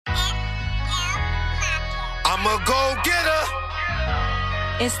I'm a go-getter.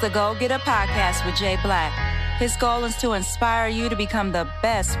 It's the Go Getter Podcast with Jay Black. His goal is to inspire you to become the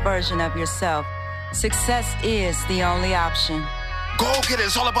best version of yourself. Success is the only option. Go-getter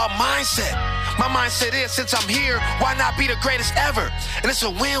is all about mindset. My mindset is, since I'm here, why not be the greatest ever? And it's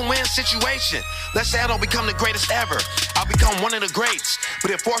a win-win situation. Let's say I don't become the greatest ever. I'll become one of the greats. But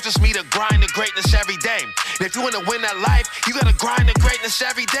it forces me to grind the greatness every day. And if you want to win that life, you got to grind the greatness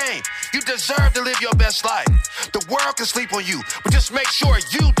every day. You deserve to live your best life. The world can sleep on you, but just make sure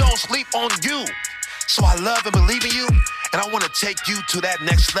you don't sleep on you. So I love and believe in you, and I want to take you to that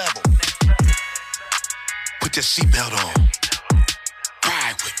next level. Put your seatbelt on.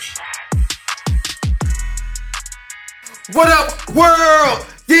 Ride with me. What up, world?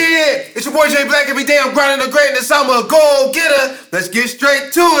 Yeah, it's your boy Jay Black. Every day I'm grinding the greatness. I'm a go-getter. Let's get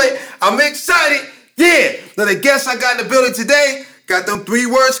straight to it. I'm excited. Yeah, now the guests I got in the building today got them 3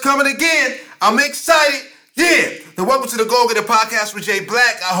 words coming again. I'm excited. Yeah, now welcome to the Go-Getter Podcast with Jay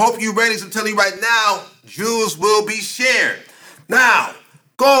Black. I hope you're ready. So I'm telling you right now, jewels will be shared. Now,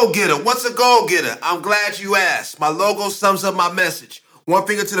 go-getter. What's a go-getter? I'm glad you asked. My logo sums up my message. 1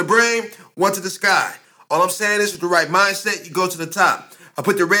 finger to the brain, 1 to the sky. All I'm saying is with the right mindset, you go to the top. I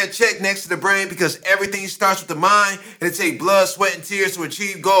put the red check next to the brain because everything starts with the mind, and it takes blood, sweat, and tears to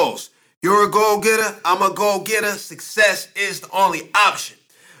achieve goals. You're a go-getter, I'm a go-getter. Success is the only option.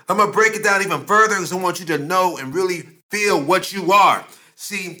 I'm going to break it down even further because I want you to know and really feel what you are.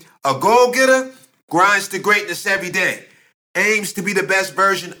 See, a go-getter grinds to greatness every day, aims to be the best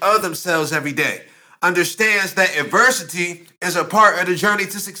version of themselves every day, understands that adversity is a part of the journey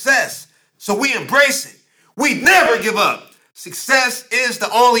to success. So we embrace it. We never give up. Success is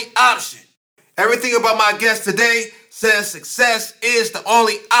the only option. Everything about my guest today says success is the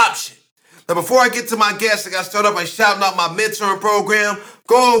only option. Now, before I get to my guest, I got to start off by shouting out my mentoring program,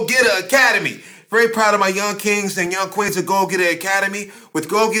 Go-Getter Academy. Very proud of my young kings and young queens of Go-Getter Academy. With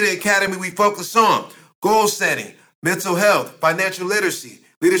Go-Getter Academy, we focus on goal setting, mental health, financial literacy,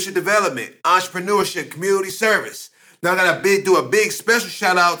 leadership development, entrepreneurship, community service. Now I got to do a big special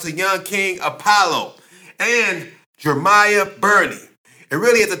shout out to young King Apollo and Jeremiah Burney. And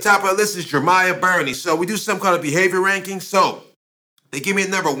really at the top of the list is Jeremiah Burney. So we do some kind of behavior ranking. So they give me a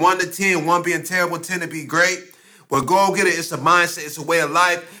number 1 to 10, 1 being terrible, 10 to be great. Well, go-getter, it's a mindset, it's a way of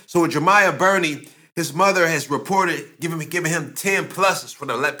life. So with Jeremiah Burney, his mother has reported giving him 10 pluses for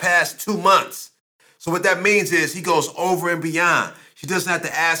the past 2 months. So what that means is he goes over and beyond. She doesn't have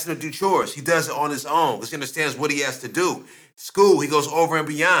to ask him to do chores. He does it on his own because he understands what he has to do. School, he goes over and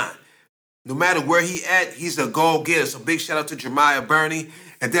beyond. No matter where he at, he's a go-getter. So big shout out to Jeremiah Burney.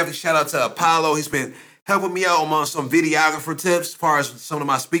 And definitely shout out to Apollo. He's been helping me out on some videographer tips as far as some of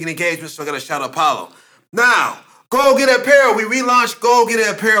my speaking engagements. So I got to shout out Apollo. Now, Go-Getter Apparel. We relaunched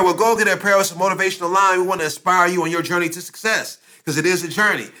Go-Getter Apparel. Well, Go-Getter Apparel is a motivational line. We want to inspire you on your journey to success because it is a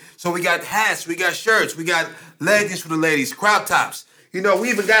journey. So we got hats, we got shirts, we got leggings for the ladies, crop tops. You know, we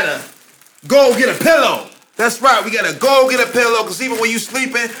even got a go-getter pillow. That's right, we got a go-getter pillow because even when you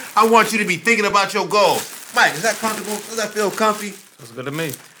sleeping, I want you to be thinking about your goals. Mike, is that comfortable? Does that feel comfy? That's good to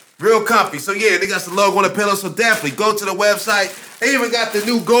me. Real comfy. So yeah, they got the logo on the pillow, so definitely go to the website. They even got the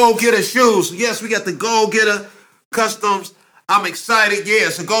new go-getter shoes. So yes, we got the go-getter customs. I'm excited. Yeah,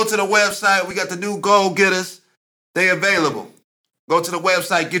 so go to the website. We got the new go-getters. They available. Go to the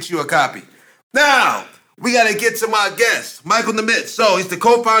website, get you a copy. Now, we got to get to my guest, Michael Nimitz. So he's the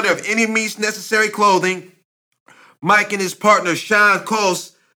co-founder of Any Means Necessary Clothing. Mike and his partner, Sean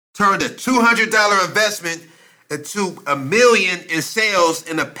Coase, turned a $200 investment into $1 million in sales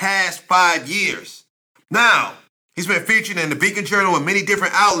in the past 5 years. Now, he's been featured in the Beacon Journal and many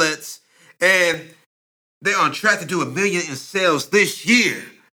different outlets, and they're on track to do $1 million in sales this year.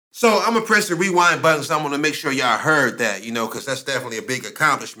 So I'm going to press the rewind button, so I'm going to make sure y'all heard that, you know, because that's definitely a big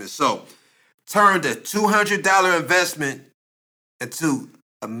accomplishment. So, turned a $200 investment into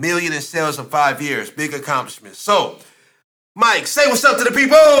 $1 million in sales in 5 years. Big accomplishment. So, Mike, say what's up to the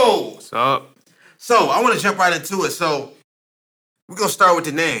people. What's up? So, I want to jump right into it. So, we're going to start with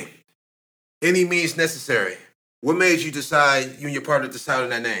the name. Any Means Necessary. What made you decide, you and your partner decided on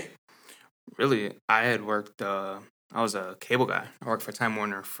that name? Really, I had worked, I was a cable guy. I worked for Time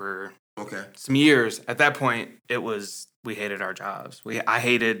Warner for Okay. some years. At that point, we hated our jobs. I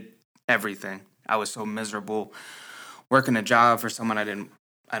hated everything. I was so miserable working a job for someone I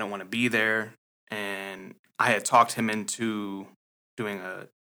don't want to be there. And I had talked him into doing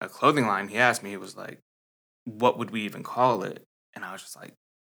a clothing line. He asked me, he was like, what would we even call it? And I was just like,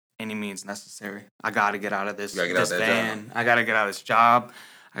 Any Means Necessary. I got to get out of this van. I got to get out of this job.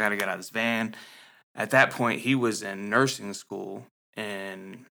 I got to get out of this van. At that point, he was in nursing school,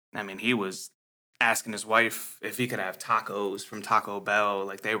 and I mean, he was asking his wife if he could have tacos from Taco Bell.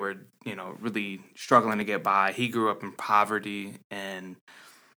 Like they were, really struggling to get by. He grew up in poverty, and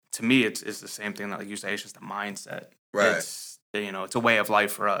to me, it's the same thing that, like you say, it's just a mindset. Right. It's a way of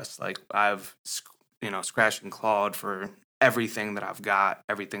life for us. Like I've, scratched and clawed for everything that I've got,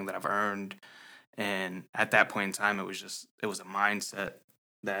 everything that I've earned. And at that point in time, it was a mindset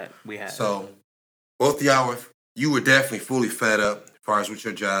that we had. So both of y'all you were definitely fully fed up as far as with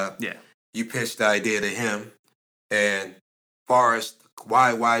your job. Yeah. You pitched the idea to him. And as far as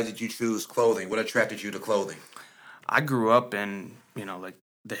why did you choose clothing? What attracted you to clothing? I grew up in, like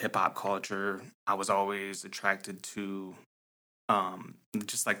the hip hop culture. I was always attracted to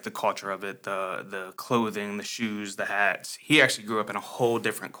just like the culture of it, the clothing, the shoes, the hats. He actually grew up in a whole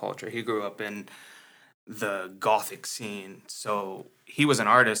different culture. He grew up in the Gothic scene. So he was an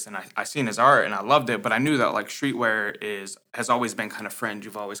artist, and I seen his art and I loved it, but I knew that like streetwear has always been kind of fringe.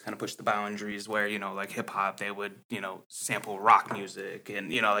 You've always kind of pushed the boundaries where, like hip hop, they would, sample rock music,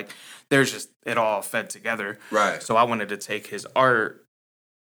 and, like there's just, it all fed together. Right. So I wanted to take his art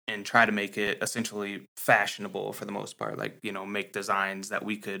and try to make it essentially fashionable for the most part, like, make designs that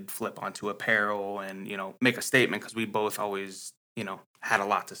we could flip onto apparel and, make a statement, because we both always, had a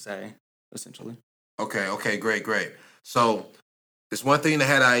lot to say, essentially. Okay, great. So there's one thing that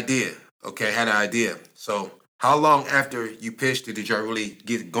had an idea. So how long after you pitched it did y'all really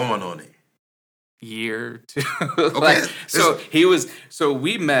get going on it? Year, 2. Okay. So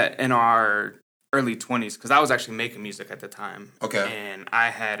we met in our early 20s, because I was actually making music at the time. Okay. And I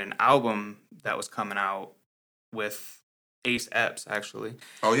had an album that was coming out with Ace Epps, actually.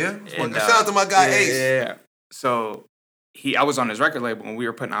 Oh, yeah? And, shout out to my guy, Ace. Yeah. So I was on his record label when we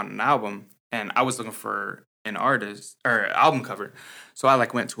were putting out an album, and I was looking for an artist or album cover. So I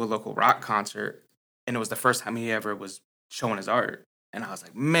went to a local rock concert, and it was the first time he ever was showing his art. And I was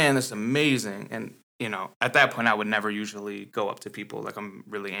like, man, this is amazing. And, at that point, I would never usually go up to people. Like, I'm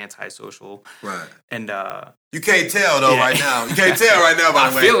really antisocial. Right. And you can't tell, though, right now. You can't tell right now, by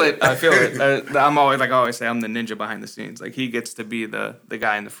the way. I feel it. I'm always, like I always say, I'm the ninja behind the scenes. Like, he gets to be the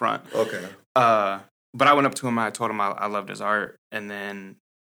guy in the front. Okay. But I went up to him, I told him I loved his art. And then,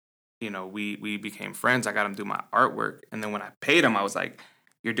 we became friends. I got him to do my artwork. And then when I paid him, I was like,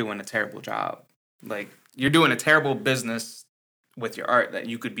 you're doing a terrible job. Like, you're doing a terrible business with your art that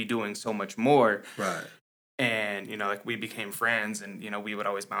you could be doing so much more. Right. And, we became friends, and, we would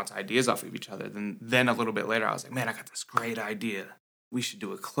always bounce ideas off of each other. Then a little bit later, I was like, man, I got this great idea. We should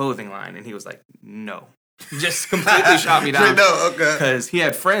do a clothing line. And he was like, no. Just completely shot me down. No, okay. Because he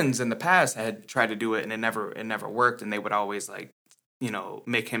had friends in the past that had tried to do it, and it never worked. And they would always,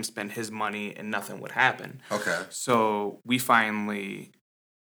 make him spend his money, and nothing would happen. Okay. So we finally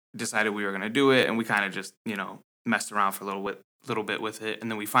decided we were going to do it, and we kind of just, messed around for a little bit with it, and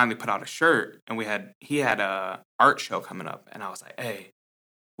then we finally put out a shirt, and he had a art show coming up, and I was like, hey,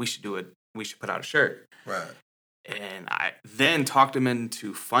 we should do it. We should put out a shirt. Right. And I then talked him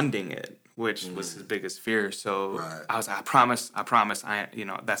into funding it, which was his biggest fear. So I was like, I promise,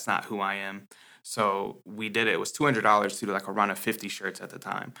 that's not who I am. So we did it. It was $200 to do a run of 50 shirts at the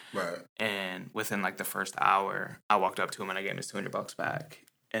time. Right. And within the first hour, I walked up to him and I gave him his $200 back.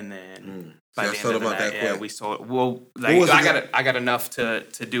 And then by the end of the night, we sold. Well, I got enough to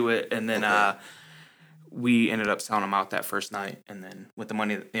do it, and then we ended up selling them out that first night. And then with the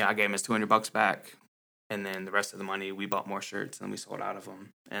money, I gave him his $200 back, and then the rest of the money we bought more shirts and we sold out of them.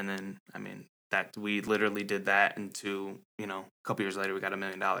 And then that we literally did that into a couple years later we got $1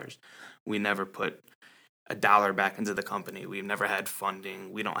 million. We never put $1 back into the company. We've never had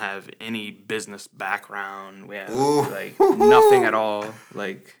funding. We don't have any business background. We have nothing at all.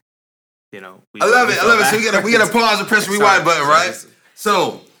 I love it. So we gotta pause and press the rewind button, right?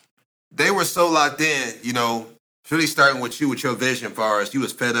 So they were so locked in, really starting with you with your vision as far as you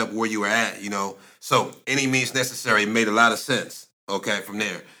was fed up where you were at, So any means necessary made a lot of sense. Okay, from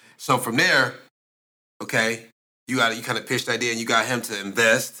there. So from there, okay, you kind of pitched the idea and you got him to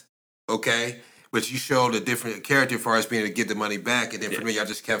invest, okay? But you showed a different character as far as being able to get the money back. And then from there, y'all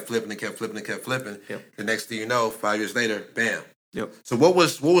just kept flipping. Yep. The next thing you know, 5 years later, bam. Yep. So what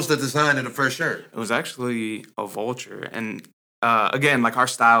was the design of the first shirt? It was actually a vulture. And again, our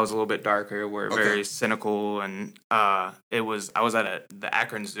style is a little bit darker. We're very cynical. And I was at the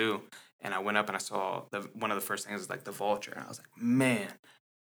Akron Zoo. And I went up and I saw one of the first things was the vulture. And I was like, man.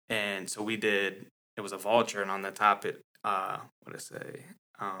 And so it was a vulture. And on the top, what did it say?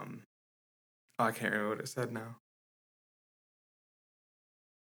 I can't remember what it said now.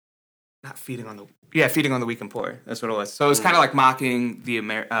 Not feeding on the weak and poor. That's what it was. So it was kind of mocking the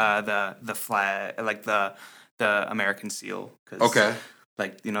flag, the American seal. 'Cause,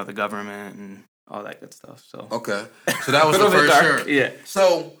 the government and all that good stuff. So Okay. So that was A the little bit first dark, shirt. yeah.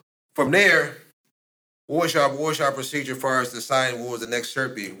 So from there, what was your procedure as far as deciding what was the next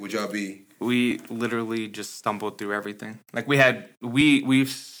shirt be? Would y'all be? we literally just stumbled through everything. Like we've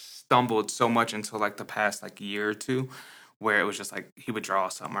stumbled so much until like the past like year or two, where it was just like he would draw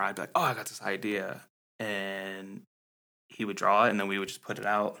something, or I'd be like, oh, I got this idea, and he would draw it, and then we would just put it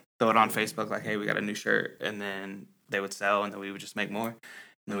out, throw it on Facebook, like, hey, we got a new shirt, and then they would sell, and then we would just make more, and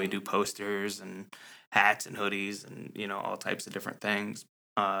then we do posters and hats and hoodies and all types of different things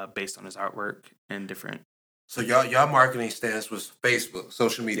based on his artwork and different. So y'all marketing stance was Facebook,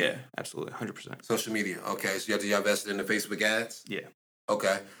 social media. Yeah, absolutely, 100%. Social media. Okay. So y'all invested in the Facebook ads. Yeah.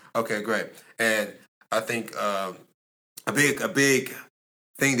 Okay. Okay. Great. And I think a big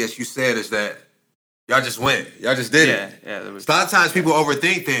thing that you said is that y'all just went. Y'all just did it. Yeah. There was A lot of times people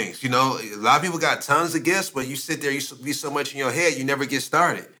overthink things. A lot of people got tons of gifts, but you sit there, you be so much in your head, you never get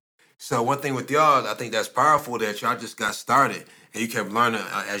started. So one thing with y'all, I think that's powerful that y'all just got started and you kept learning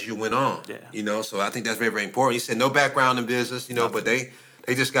as you went on. Yeah. So I think that's very, very important. You said no background in business, but they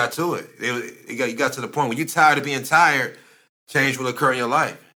just got to it. You got to the point when you're tired of being tired, change will occur in your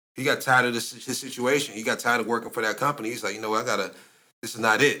life. You got tired of this situation. You got tired of working for that company. He's like, this is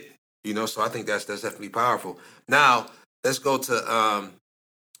not it. So I think that's definitely powerful. Now, let's go to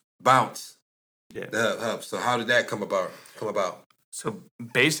Bounce. Yeah. The hub. So how did that come about? So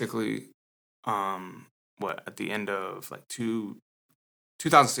basically, at the end of like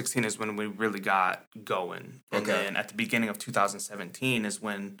 2016 is when we really got going. And Okay. then at the beginning of 2017 is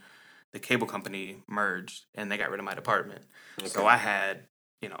when the cable company merged and they got rid of my department. Okay. So I had,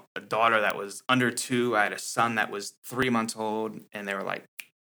 a daughter that was under 2. I had a son that was 3 months old, and they were like,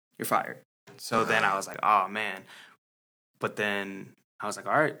 you're fired. So then I was like, oh man. But then I was like,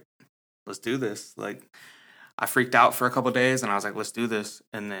 all right, let's do this. Like, I freaked out for a couple of days, and I was like, let's do this.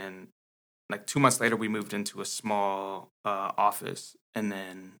 And then, like 2 months later, we moved into a small office, and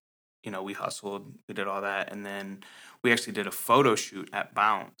then, we hustled, we did all that, and then we actually did a photo shoot at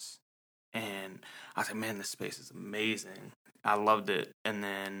Bounce, and I was like, man, this space is amazing. I loved it. And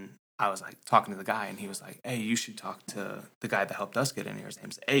then I was like talking to the guy, and he was like, hey, you should talk to the guy that helped us get in here. His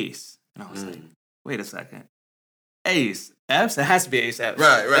name's Ace. And I was like, wait a second. Ace Epps? It has to be Ace Epps.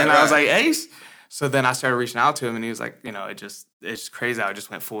 Right. And I was like, Ace? So then I started reaching out to him, and he was like, it's crazy. I just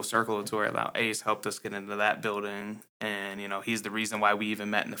went full circle to where Ace helped us get into that building. And, he's the reason why we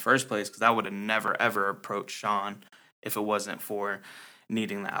even met in the first place, because I would have never, ever approached Sean if it wasn't for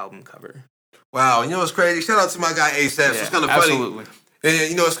needing the album cover. Wow. What's crazy? Shout out to my guy Ace Epps. Yeah, It's kind of funny. absolutely.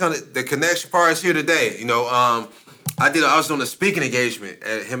 And it's kind of the connection part is here today. I was doing a speaking engagement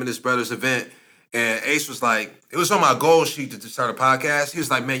at him and his brother's event, and Ace was like, it was on my goal sheet to start a podcast. He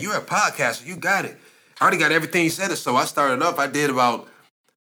was like, man, you're a podcaster, you got it. I already got everything he said. So I started up. I did about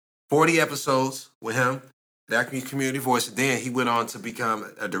 40 episodes with him, that community voice, and then he went on to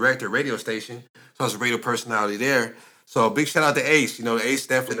become a director at a radio station. So I was a radio personality there. So big shout out to Ace. Ace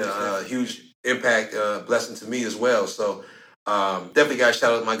definitely a huge impact, blessing to me as well. So definitely got to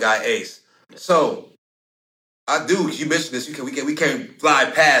shout out to my guy Ace. So you mentioned this. We can't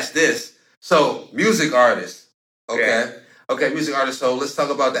fly past this. So music artist, okay, Yeah. Okay, music artist. So let's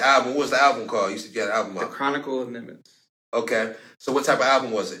talk about the album. What was the album called? You said you had an album The out. Chronicle of Nimitz. Okay, so what type of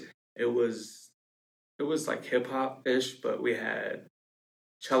album was it? It was like hip hop ish, but we had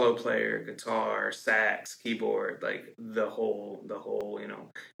cello player, guitar, sax, keyboard, like the whole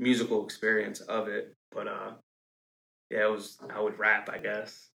musical experience of it. But I would rap, I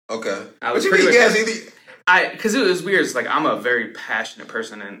guess. Okay, I was what you pretty mean, much- Gazzy? Because it was weird. It's like I'm a very passionate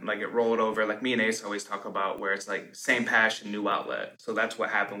person, and like it rolled over. Like me and Ace always talk about where it's like same passion, new outlet. So that's what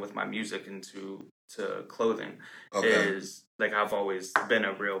happened with my music into clothing. Okay. Is like I've always been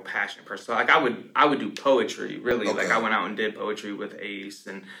a real passionate person. So like I would do poetry really. Okay. Like I went out and did poetry with Ace,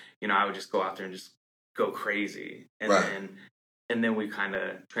 and I would just go out there and just go crazy, and Right. then we kind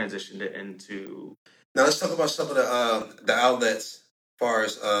of transitioned it into. Now let's talk about some of the outlets. As far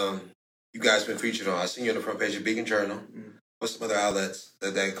as you guys been featured on, I seen you on the front page of Beacon Journal. Mm-hmm. What's some other outlets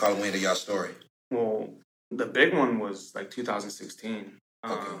that caught wind of y'all story? Well, the big one was like 2016.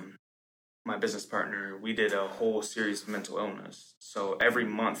 Okay. My business partner, we did a whole series of mental illness. So every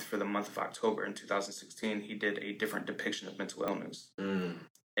month for the month of October in 2016, he did a different depiction of mental illness.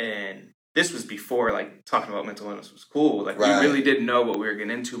 And this was before like talking about mental illness was cool. Like Right. we really didn't know what we were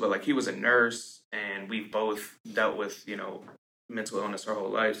getting into, but like he was a nurse and we both dealt with, mental illness our whole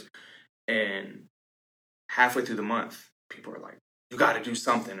lives. And halfway through the month, people were like, you got to do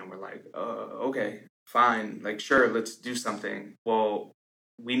something. And we're like, okay, fine. Like, sure, let's do something. Well,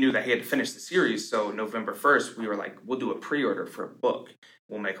 we knew that he had to finish the series. So November 1st, we were like, we'll do a pre-order for a book.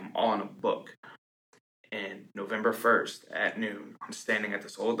 We'll make them all in a book. November 1st at noon. I'm standing at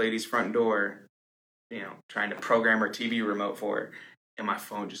this old lady's front door, trying to program her TV remote for her, and my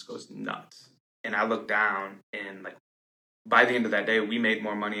phone just goes nuts. And I look down, and like by the end of that day, we made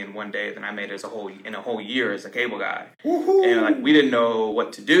more money in one day than I made in a whole year as a cable guy. Woo-hoo. And like we didn't know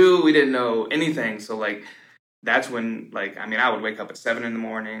what to do, we didn't know anything. So like that's when I would wake up at 7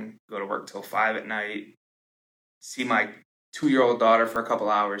 a.m, go to work till 5 p.m, see my 2-year-old daughter for a couple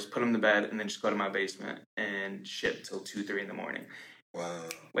hours, put them to bed, and then just go to my basement and ship till 2, 3 a.m. Wow.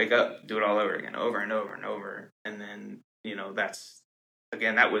 Wake up, do it all over again, over and over and over. And then,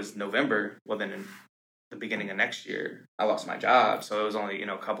 that was November. Well, then in the beginning of next year, I lost my job. So it was only,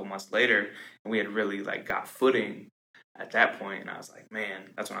 a couple months later, and we had really got footing at that point. And I was like, man,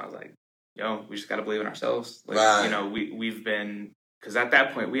 that's when I was like, we just got to believe in ourselves. Right. We've been, because at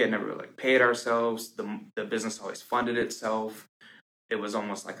that point we had never paid ourselves. The business always funded itself. It was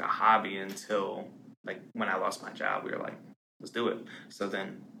almost like a hobby until when I lost my job, we were like, let's do it. So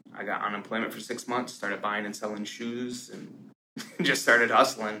then I got unemployment for 6 months, started buying and selling shoes, and just started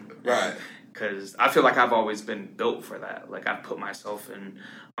hustling. Right. Because I feel like I've always been built for that. I've put myself in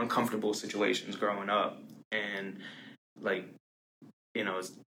uncomfortable situations growing up. And,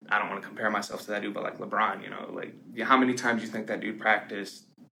 I don't want to compare myself to that dude, but LeBron, how many times do you think that dude practiced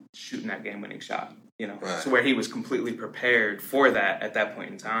shooting that game-winning shot? Right. So where he was completely prepared for that at that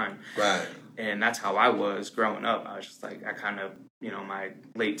point in time. Right. And that's how I was growing up. I was just I kind of, my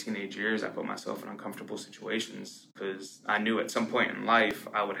late teenage years, I put myself in uncomfortable situations because I knew at some point in life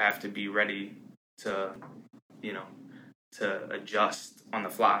I would have to be ready to, to adjust on the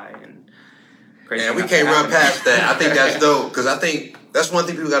fly. And we can't run past that. I think that's dope because I think that's one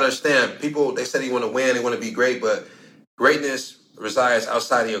thing people got to understand. People, they say they want to win, they want to be great, but greatness resides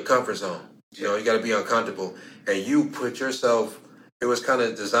outside of your comfort zone. You got to be uncomfortable. And you put yourself, it was kind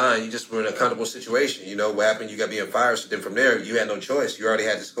of designed, you just were in a comfortable situation. What happened? You got being fired. So then from there, you had no choice. You already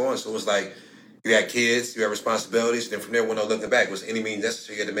had this going. So it was like you had kids, you had responsibilities. And then from there, when no looking back, it was any means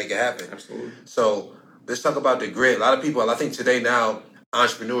necessary you had to make it happen. Absolutely. So let's talk about the grit. A lot of people, I think today now,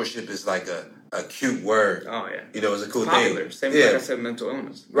 entrepreneurship is like a cute word. Oh, yeah. It's a cool popular thing. Same like I said, mental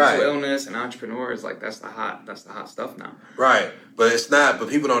illness. Right. Mental illness and entrepreneurs, that's the hot stuff now. Right. But it's not, but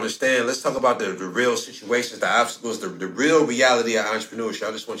people don't understand. Let's talk about the real situations, the obstacles, the real reality of entrepreneurship.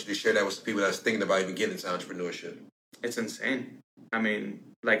 I just want you to share that with some people that's thinking about even getting into entrepreneurship. It's insane. I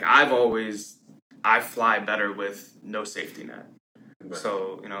fly better with no safety net. Right.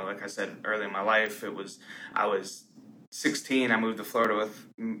 So, like I said early in my life, I was 16, I moved to Florida with,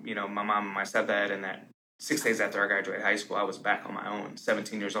 my mom and my stepdad, and that 6 days after I graduated high school, I was back on my own.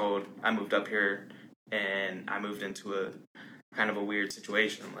 17 years old, I moved up here, and I moved into a kind of a weird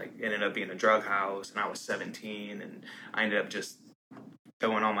situation. It ended up being a drug house, and I was 17, and I ended up just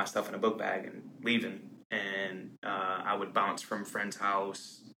throwing all my stuff in a book bag and leaving. And I would bounce from friend's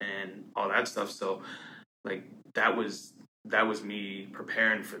house and all that stuff. So, that was me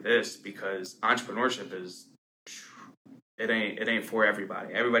preparing for this, because entrepreneurship is, it ain't for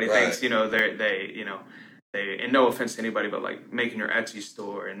everybody. Everybody right. thinks, they, and no offense to anybody, but making your Etsy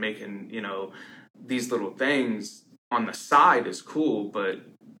store and making, these little things on the side is cool, but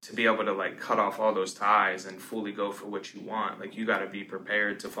to be able to cut off all those ties and fully go for what you want, you got to be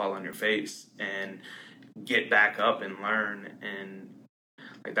prepared to fall on your face and get back up and learn. And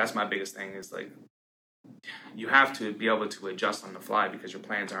that's my biggest thing is you have to be able to adjust on the fly, because your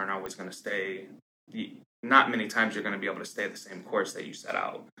plans aren't always going to stay. Not many times you're going to be able to stay the same course that you set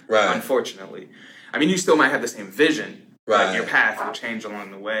out. Right. Unfortunately. You still might have the same vision, right. but your path will change along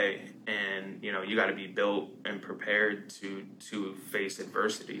the way. And, you got to be built and prepared to face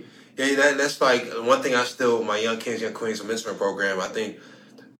adversity. Yeah, that's one thing my Young Kings, Young Queens mentoring program, I think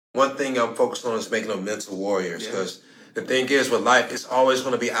one thing I'm focused on is making them mental warriors. Because the thing is, with life, it's always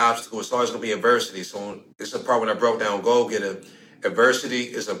going to be obstacles. It's always going to be adversity. So it's a part when I broke down Go Getter. Adversity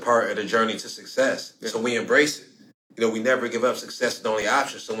is a part of the journey to success. Yeah. So we embrace it. We never give up. Success is the only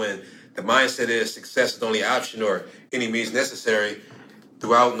option. So when the mindset is success is the only option or any means necessary,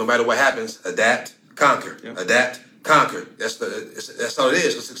 throughout, no matter what happens, adapt, conquer. Yeah. Adapt, conquer. That's all it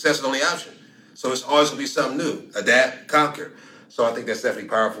is. So success is the only option. So it's always going to be something new. Adapt, conquer. So I think that's definitely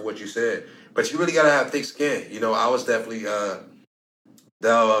powerful what you said. But you really got to have thick skin. I was definitely, I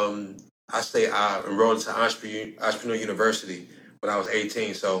enrolled into Entrepreneur University when I was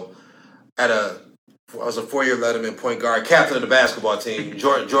 18. So I was a 4-year letterman, point guard, captain of the basketball team.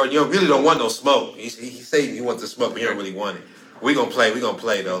 Jordan, you really don't want no smoke. He said he wants the smoke, but he don't really want it. We gonna play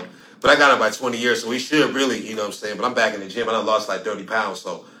though. But I got him by 20 years, so we should really, what I'm saying. But I'm back in the gym. I done lost 30 pounds,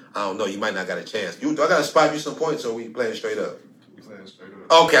 so I don't know. You might not got a chance. Do I gotta spot you some points, or we playing straight up? We playing straight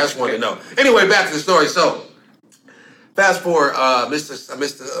up. Okay, I just wanted to know. Anyway, back to the story. So fast forward, I missed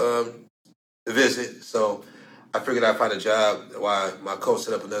the visit, so I figured I'd find a job while my coach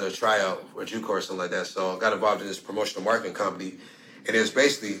set up another tryout or JUCO or something like that. So I got involved in this promotional marketing company, and it was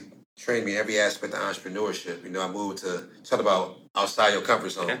basically trained me every aspect of entrepreneurship. I moved to talk about outside your comfort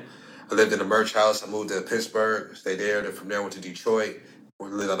zone. Okay. I lived in a merch house. I moved to Pittsburgh, stayed there. Then from there, I went to Detroit. We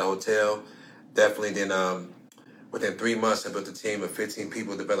lived at a hotel. Definitely. Then within 3 months, I built a team of 15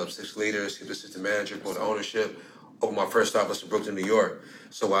 people, developed 6 leaders, hit the assistant manager, promoted ownership. Opened my first office in Brooklyn, New York.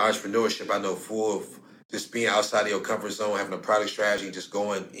 So with entrepreneurship, I know full of just being outside of your comfort zone, having a product strategy, just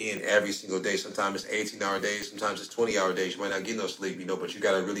going in every single day. Sometimes it's 18-hour days, sometimes it's 20-hour days. You might not get no sleep, but you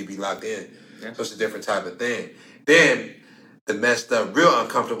got to really be locked in. Yeah. So it's a different type of thing. Then the messed up, real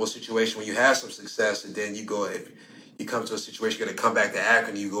uncomfortable situation when you have some success, and then if you come to a situation, you got to come back to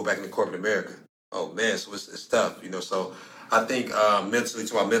Akron, and you go back into corporate America. Oh man, so it's tough, So I think mentally,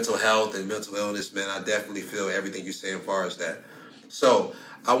 to our mental health and mental illness, man, I definitely feel everything you're saying as far as that. So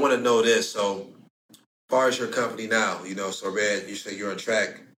I want to know this. So as far as your company now, so Red, you say you're on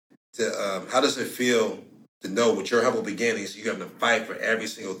track to, how does it feel to know with your humble beginnings, you're having to fight for every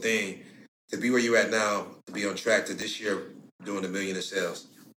single thing to be where you're at now, to be on track to this year doing $1 million in sales?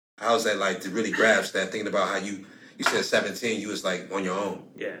 How's that like to really grasp that, thinking about how you said 17, you was like on your own?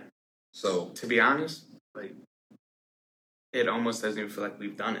 Yeah. So to be honest, like it almost doesn't even feel like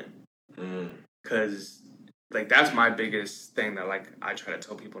we've done it. Because like that's my biggest thing that like I try to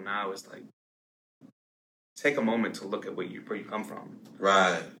tell people now is like take a moment to look at where you come from.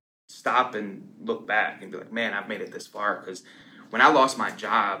 Right. Stop and look back and be like, man, I've made it this far. Because when I lost my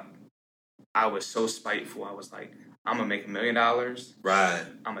job, I was so spiteful. I was like, I'm going to make $1 million. Right.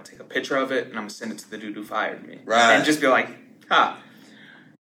 I'm going to take a picture of it and I'm going to send it to the dude who fired me. Right. And just be like,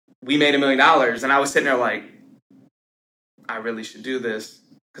 we made $1 million. And I was sitting there like, I really should do this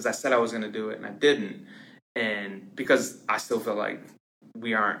because I said I was going to do it and I didn't. And because I still feel like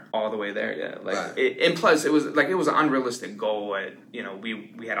we aren't all the way there yet. Like, right. And plus it was an unrealistic goal.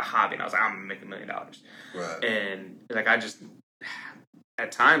 We had a hobby and I was like, I'm going to make $1 million. Right. And like,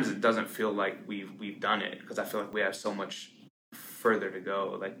 at times it doesn't feel like we've done it because I feel like we have so much further to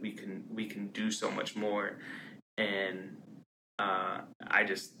go. Like we can do so much more. And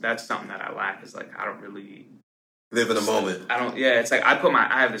that's something that I lack is like I don't really live in the moment. It's like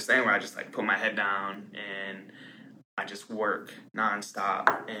I have this thing where I just like put my head down and I just work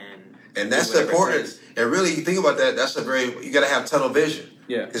nonstop and that's important. And really, you think about that. That's you got to have tunnel vision.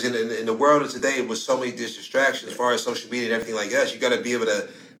 Yeah. Because in the world of today, with so many distractions, as far as social media and everything like that, you got to be able to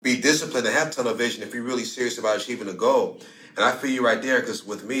be disciplined and have tunnel vision if you're really serious about achieving a goal. And I feel you right there because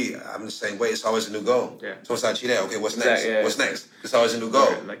with me, I'm the same way. It's always a new goal. Yeah. So once I achieve that, okay, what's next? Yeah. What's next? It's always a new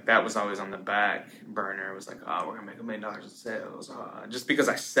goal. Like that was always on the back burner. It was like, oh, we're gonna make $1 million in sales. Just because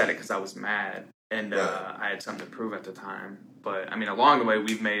I said it because I was mad and I had something to prove at the time. But I mean, along the way,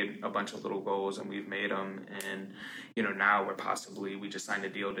 we've made a bunch of little goals and we've made them. And now we just signed a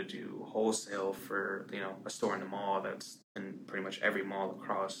deal to do wholesale for a store in the mall that's in pretty much every mall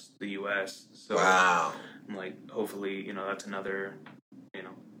across the U.S. So wow. I'm like, hopefully, that's another,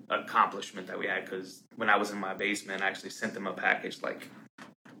 accomplishment that we had. Because when I was in my basement, I actually sent them a package like,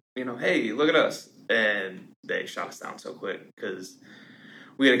 hey, look at us. And they shot us down so quick because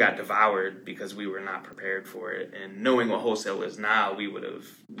we had got devoured because we were not prepared for it. And knowing what wholesale is now, we would have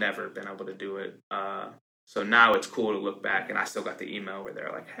never been able to do it. So now it's cool to look back, and I still got the email where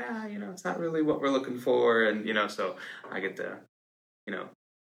they're like, it's not really what we're looking for. And, so I get to,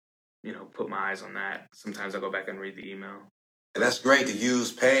 put my eyes on that. Sometimes I go back and read the email. And that's great to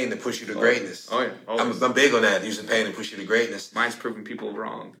use pain to push you to greatness. Oh, yeah. I'm big on that, using pain to push you to greatness. Mine's proving people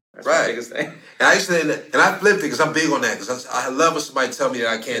wrong. That's right. My biggest thing. And I flipped it because I'm big on that. Because I love when somebody tell me that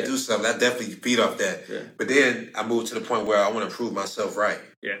I can't do something. I definitely feed off that. Yeah. But then I moved to the point where I want to prove myself right.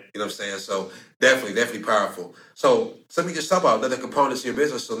 Yeah. You know what I'm saying? So definitely powerful. So let me just talk about another components of your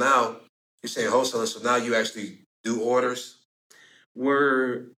business. So now you're saying wholesaling. So now you actually do orders?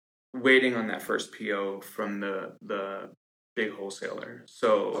 We're waiting on that first PO from the big wholesaler.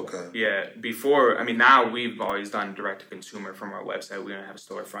 So, before, now we've always done direct to consumer from our website. We don't have a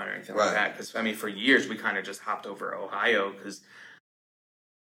storefront or anything like that. Because, for years we kind of just hopped over Ohio because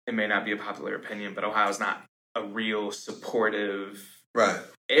it may not be a popular opinion, but Ohio's not a real supportive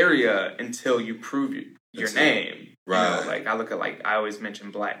area until you prove your name. Right. I look at, I always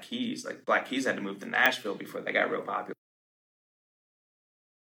mention Black Keys. Black Keys had to move to Nashville before they got real popular.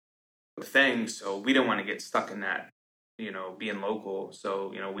 Thing, so we didn't want to get stuck in that, being local.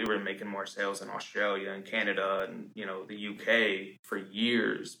 So, we were making more sales in Australia and Canada and, the UK for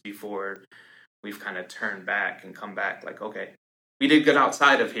years before we've kind of turned back and come back like, okay, we did good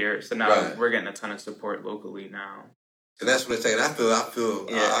outside of here. So now we're getting a ton of support locally now. And that's what it's saying. I feel.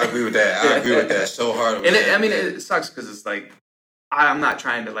 Yeah. I agree with that. I agree with that so hard. And it sucks because it's like I'm not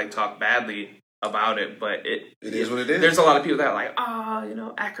trying to like talk badly about it, but it is what it is. There's a lot of people that are like,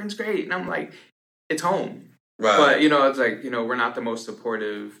 Akron's great, and I'm like, it's home. Right. But it's like we're not the most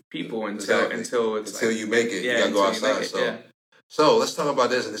supportive people until you make it. You gotta go outside. So let's talk about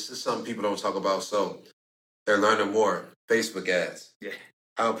this, and this is something people don't talk about. So they're learning more. Facebook ads. Yeah.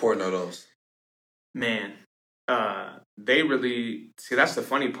 How important are those? Man, they really see. That's the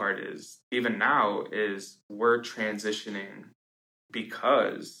funny part is even now is we're transitioning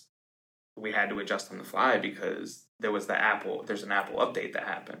because we had to adjust on the fly because there's an Apple update that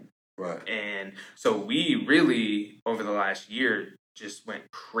happened. Right. And so we really, over the last year, just went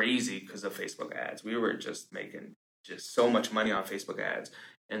crazy because of Facebook ads. We were just making just so much money on Facebook ads.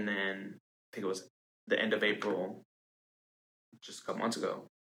 And then I think it was the end of April, just a couple months ago,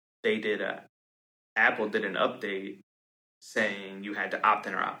 Apple did an update saying you had to opt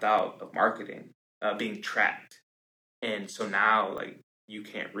in or opt out of marketing being tracked. And so now, like, you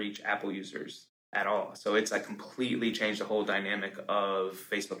can't reach Apple users at all. So it's like completely changed the whole dynamic of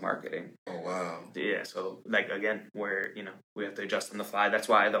Facebook marketing. Oh, wow. Yeah. So like, again, where, we have to adjust on the fly. That's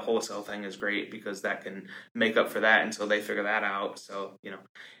why the wholesale thing is great because that can make up for that until they figure that out. So,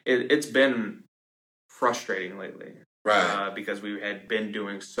 it's been frustrating lately. Right. Because we had been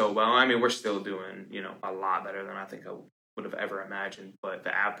doing so well. I mean, we're still doing, a lot better than I think I would have ever imagined. But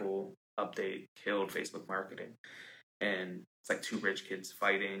the Apple update killed Facebook marketing. And it's like two rich kids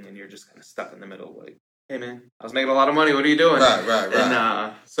fighting, and you're just kind of stuck in the middle. Like, hey man, I was making a lot of money. What are you doing? Right.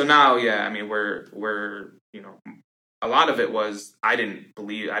 And so now, yeah, I mean, we're a lot of it was I didn't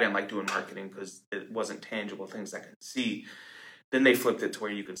like doing marketing because it wasn't tangible things I could see. Then they flipped it to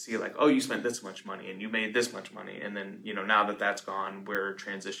where you could see like, oh, you spent this much money and you made this much money, and then now that that's gone, we're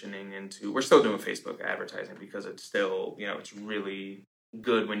transitioning into we're still doing Facebook advertising because it's still it's really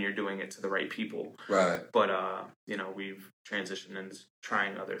good when you're doing it to the right people. Right. But we've transitioned into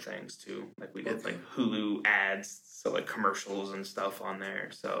trying other things too. Like we did like Hulu ads, so like commercials and stuff on there.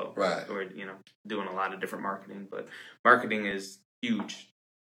 So we're doing a lot of different marketing, but marketing is huge.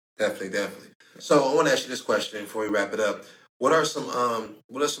 Definitely. So I want to ask you this question before we wrap it up. What are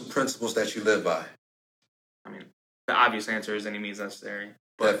some principles that you live by? I mean, the obvious answer is any means necessary.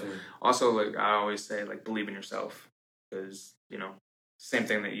 But definitely. Also, like I always say, like believe in yourself because same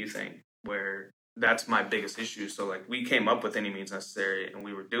thing that you think, where that's my biggest issue. So like we came up with any means necessary and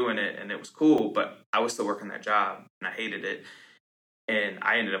we were doing it and it was cool, but I was still working that job and I hated it. And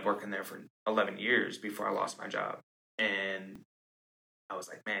I ended up working there for 11 years before I lost my job. And I was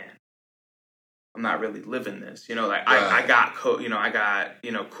like, man, I'm not really living this, like I got, cool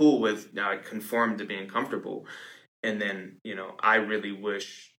with, I conformed to being comfortable. And then, I really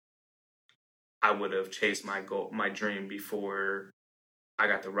wish I would have chased my dream before I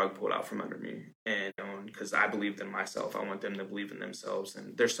got the rug pulled out from under me. And because I believed in myself, I want them to believe in themselves.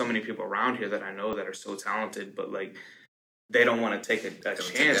 And there's so many people around here that I know that are so talented, but like they don't want to take a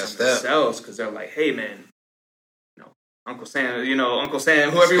chance on themselves because they're like, hey man, Uncle Sam,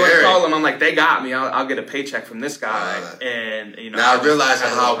 whoever you want to call him, I'm like, they got me. I'll get a paycheck from this guy. And now I realize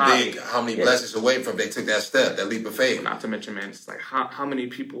how many blessings away from they took that step, that leap of faith. Not to mention, man, it's like how many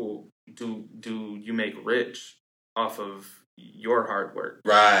people do you make rich off of your hard work?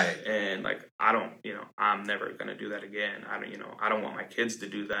 Right. And like I don't, I'm never gonna do that again. I don't want my kids to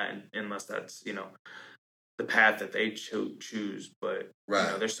do that unless that's the path that they choose. But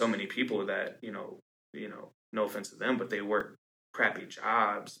there's so many people that no offense to them, but they work crappy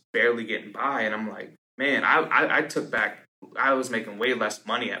jobs, barely getting by. And I'm like, man, I was making way less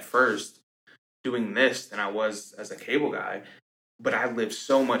money at first doing this than I was as a cable guy. But I live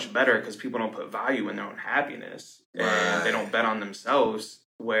so much better because people don't put value in their own happiness. And they don't bet on themselves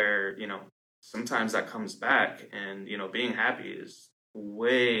where, sometimes that comes back. And, being happy is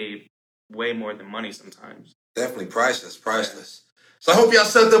way, way more than money sometimes. Definitely priceless. Yeah. So I hope y'all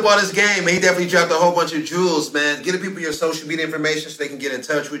sucked up on this game. He definitely dropped a whole bunch of jewels, man. Get the people your social media information so they can get in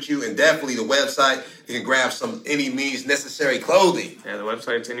touch with you. And definitely the website, you can grab some Any Means Necessary clothing. Yeah, the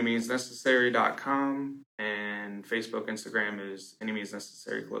website's anymeansnecessary.com. And Facebook, Instagram is Any Means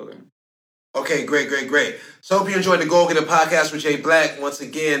Necessary Clothing. Okay, great. So hope you enjoyed the Go Getter podcast with Jay Black. Once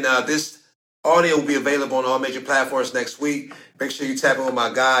again, this audio will be available on all major platforms next week. Make sure you tap in with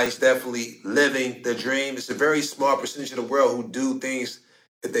my guy. He's definitely living the dream. It's a very small percentage of the world who do things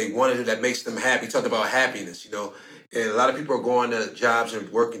that they want to do that makes them happy. He talked about happiness, And a lot of people are going to jobs and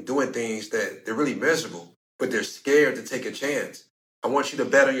working, doing things that they're really miserable, but they're scared to take a chance. I want you to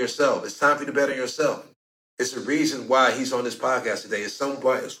bet on yourself. It's time for you to bet on yourself. It's the reason why he's on this podcast today. It's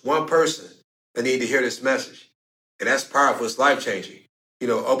one person that need to hear this message. And that's powerful. It's life-changing. You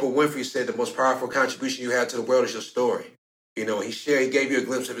know, Oprah Winfrey said the most powerful contribution you have to the world is your story. You know, he gave you a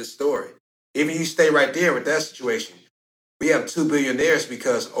glimpse of his story. Even you stay right there with that situation. We have 2 billionaires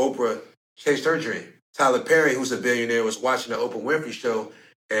because Oprah chased her dream. Tyler Perry, who's a billionaire, was watching the Oprah Winfrey show,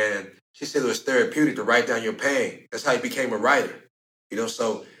 and she said it was therapeutic to write down your pain. That's how he became a writer. You know,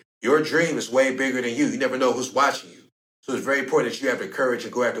 so your dream is way bigger than you. You never know who's watching you. So it's very important that you have the courage to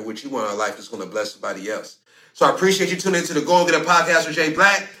go after what you want in life that's going to bless somebody else. So I appreciate you tuning into the Go Get a Podcast with Jay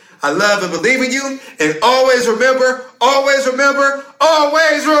Black. I love and believe in you. And always remember, always remember,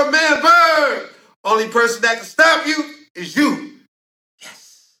 always remember, only person that can stop you is you.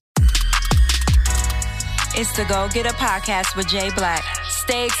 Yes. It's the Go Get a Podcast with Jay Black.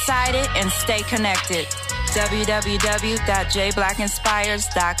 Stay excited and stay connected.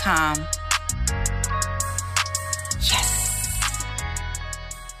 www.jblackinspires.com